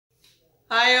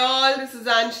Hi all, this is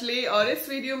Anjali और इस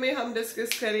video में हम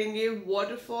डिस्कस करेंगे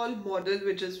waterfall model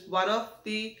which is one of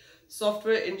the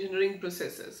software engineering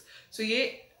processes. सो ये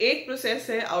एक प्रोसेस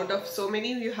है out of so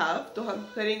many you have. तो हम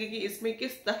करेंगे कि इसमें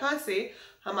किस तरह से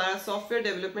हमारा software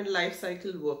development life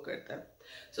cycle work करता है।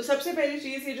 सो सबसे पहली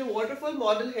चीज, ये जो वाटरफॉल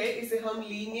मॉडल है इसे हम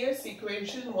लीनियर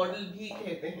सीक्वेंशियल मॉडल भी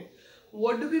कहते हैं।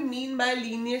 What do we mean by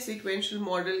linear sequential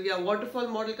model या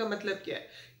waterfall model का मतलब क्या है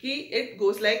कि it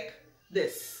goes like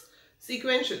this,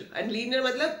 sequential and linear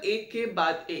मतलब एक के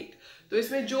बाद एक। तो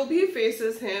इसमें जो भी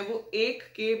फेसेस हैं वो एक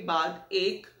के बाद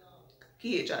एक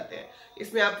किए जाते हैं।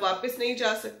 इसमें आप वापस नहीं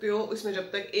जा सकते हो। इसमें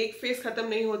जब तक एक फेस खत्म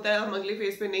नहीं होता है हम अगले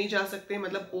फेस पे नहीं जा सकते।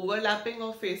 मतलब ओवरलैपिंग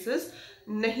ऑफ फेसेस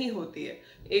नहीं होती है।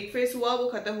 एक फेस हुआ, वो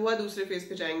खत्म हुआ, दूसरे फेस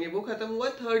पे जाएंगे, वो खत्म हुआ,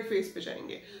 थर्ड फेस पे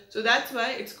जाएंगे। So that's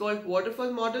why it's called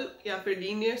waterfall model या फिर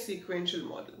लीनियर सीक्वेंशियल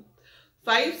मॉडल।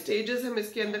 5 स्टेजेस हम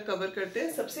इसके अंदर कवर करते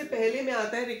हैं। सबसे पहले में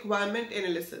आता है रिक्वायरमेंट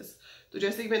एनालिसिस। तो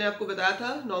जैसे कि मैंने आपको बताया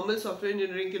था नॉर्मल सॉफ्टवेयर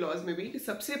इंजीनियरिंग के लॉज में भी कि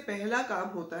सबसे पहला काम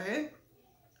होता है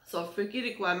सॉफ्टवेयर की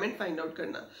रिक्वायरमेंट फाइंड आउट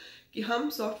करना कि हम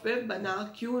सॉफ्टवेयर बना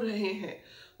क्यों रहे हैं,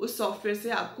 उस सॉफ्टवेयर से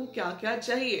आपको क्या क्या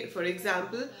चाहिए। फॉर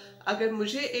एग्जाम्पल, अगर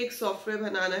मुझे एक सॉफ्टवेयर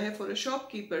बनाना है for a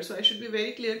shopkeeper, so I should be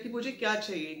very clear कि मुझे क्या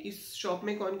चाहिए, कि शॉप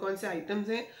में कौन कौन से आइटम्स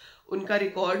हैं, उनका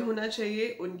रिकॉर्ड होना चाहिए,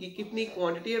 उनकी कितनी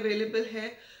क्वांटिटी अवेलेबल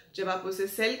है, जब आप उसे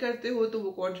सेल करते हो तो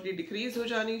वो क्वांटिटी डिक्रीज हो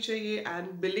जानी चाहिए एंड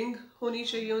बिलिंग होनी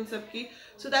चाहिए उन सब की।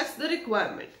 So that's the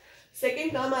requirement.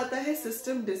 Second काम आता है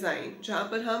सिस्टम डिजाइन, जहां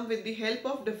पर हम with the help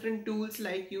of different tools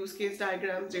like use case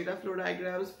diagrams, data flow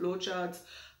diagrams, flow charts,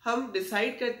 हम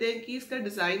डिसाइड करते हैं कि इसका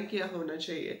डिजाइन क्या होना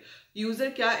चाहिए, यूजर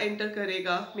क्या एंटर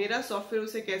करेगा, मेरा सॉफ्टवेयर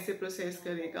उसे कैसे प्रोसेस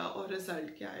करेगा और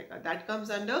रिजल्ट क्या आएगा। That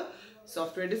comes under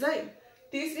software design.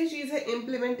 तीसरी चीज है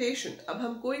इम्प्लीमेंटेशन। अब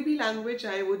हम कोई भी लैंग्वेज,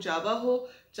 चाहे वो जावा हो,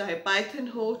 चाहे पाइथन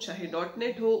हो, चाहे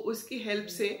डॉटनेट हो, उसकी हेल्प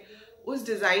से उस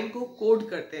डिजाइन को कोड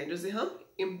करते हैं, जिसे हम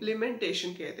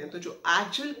इम्प्लीमेंटेशन कहते हैं। तो जो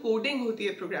एक्चुअल कोडिंग होती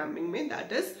है प्रोग्रामिंग में,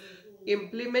 दैट इज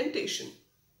इम्प्लीमेंटेशन।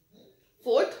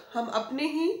 फोर्थ, हम अपने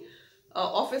ही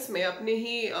ऑफिस में, अपने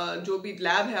ही जो भी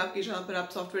लैब है आपकी, जहां पर आप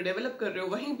सॉफ्टवेयर डेवलप कर रहे हो,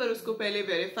 वहीं पर उसको पहले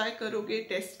वेरीफाई करोगे,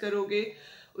 टेस्ट करोगे,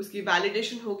 उसकी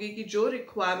वैलिडेशन होगी कि जो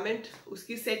रिक्वायरमेंट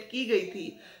उसकी सेट की गई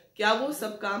थी क्या वो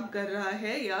सब काम कर रहा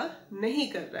है या नहीं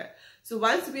कर रहा है। So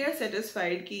once we are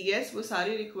satisfied कि यस वो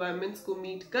सारी रिक्वायरमेंट्स को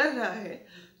मीट कर रहा है,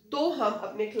 तो हम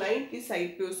अपने क्लाइंट की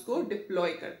साइट पे उसको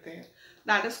डिप्लॉय करते हैं।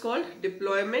 That is called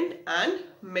deployment and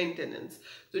maintenance.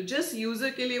 तो जिस यूजर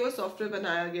के लिए वो सॉफ्टवेयर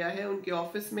बनाया गया है, उनके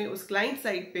ऑफिस में उस क्लाइंट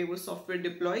साइट पे वो सॉफ्टवेयर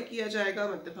डिप्लॉय किया जाएगा,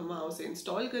 मतलब हम वहां उसे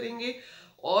इंस्टॉल करेंगे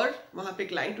और वहां पे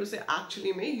क्लाइंट उसे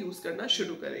एक्चुअली में यूज करना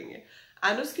शुरू करेंगे।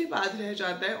 एंड उसके बाद रह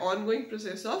जाता है ऑनगोइंग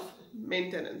प्रोसेस ऑफ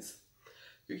मेंटेनेंस,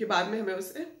 क्योंकि बाद में हमें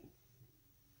उसे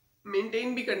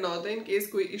मेंटेन भी करना होता है इन केस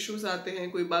कोई इश्यूज आते हैं,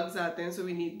 कोई बग्स आते हैं। So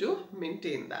we need to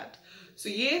maintain that. सो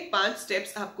ये 5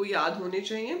 स्टेप्स आपको याद होने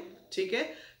चाहिए, ठीक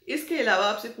है। इसके अलावा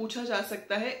आपसे पूछा जा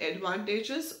सकता है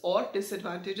एडवांटेजेस और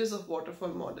disadvantages of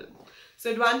waterfall model. So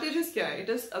advantages क्या है? It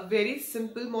is a very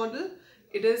simple model,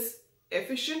 it is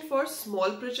efficient for small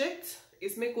projects,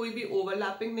 इसमें कोई भी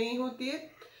ओवरलैपिंग नहीं होती है।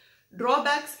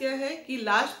 ड्रॉबैक्स क्या है कि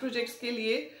लार्ज प्रोजेक्ट्स के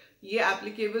लिए ये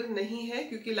एप्लीकेबल नहीं है,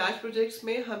 क्योंकि लार्ज प्रोजेक्ट्स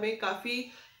में हमें काफी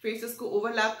फेसेस को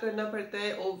ओवरलैप करना पड़ता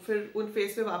है और फिर उन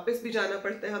फेस पे वापस भी जाना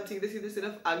पड़ता है। हम सीधे सीधे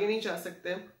सिर्फ आगे नहीं जा सकते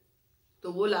हैं,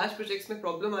 तो वो लार्ज प्रोजेक्ट्स में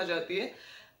प्रॉब्लम आ जाती है।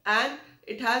 And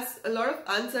it has a lot of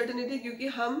uncertainty, क्योंकि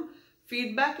हम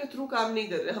फीडबैक के थ्रू काम नहीं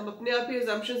कर रहे, हम अपने आप ही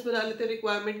assumptions बना लेते हैं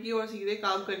रिक्वायरमेंट की और सीधे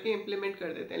काम करके इम्प्लीमेंट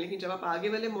कर देते हैं। लेकिन जब आप आगे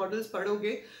वाले मॉडल्स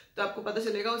पढ़ोगे तो आपको पता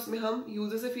चलेगा उसमें हम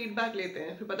यूजर से फीडबैक लेते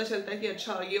हैं, फिर पता चलता है कि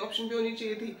अच्छा ये ऑप्शन भी होनी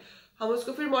चाहिए थी, हम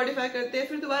उसको फिर मॉडिफाई करते हैं,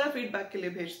 फिर दोबारा फीडबैक के लिए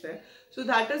भेजते हैं। So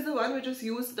that is the one which is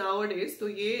use nowadays. तो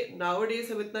ये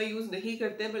नाउअडेज हम इतना यूज नहीं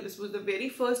करते हैं, but this was the very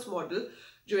first model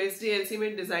जो SDLC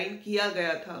में डिजाइन किया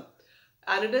गया था।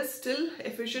 And it is still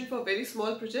efficient for very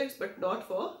small projects but not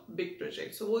for big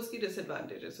projects. So वो उसकी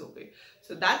disadvantages हो गई.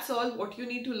 So that's all what you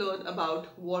need to learn about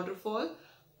waterfall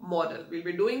model. We'll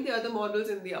be doing the other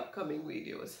models in the upcoming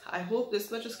videos. I hope this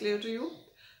much is clear to you,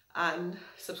 and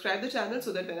subscribe the channel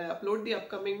so that when I upload the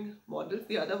upcoming models,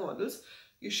 the other models,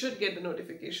 you should get the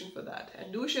notification for that.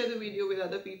 And do share the video with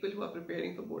other people who are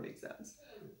preparing for board exams.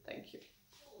 Thank you.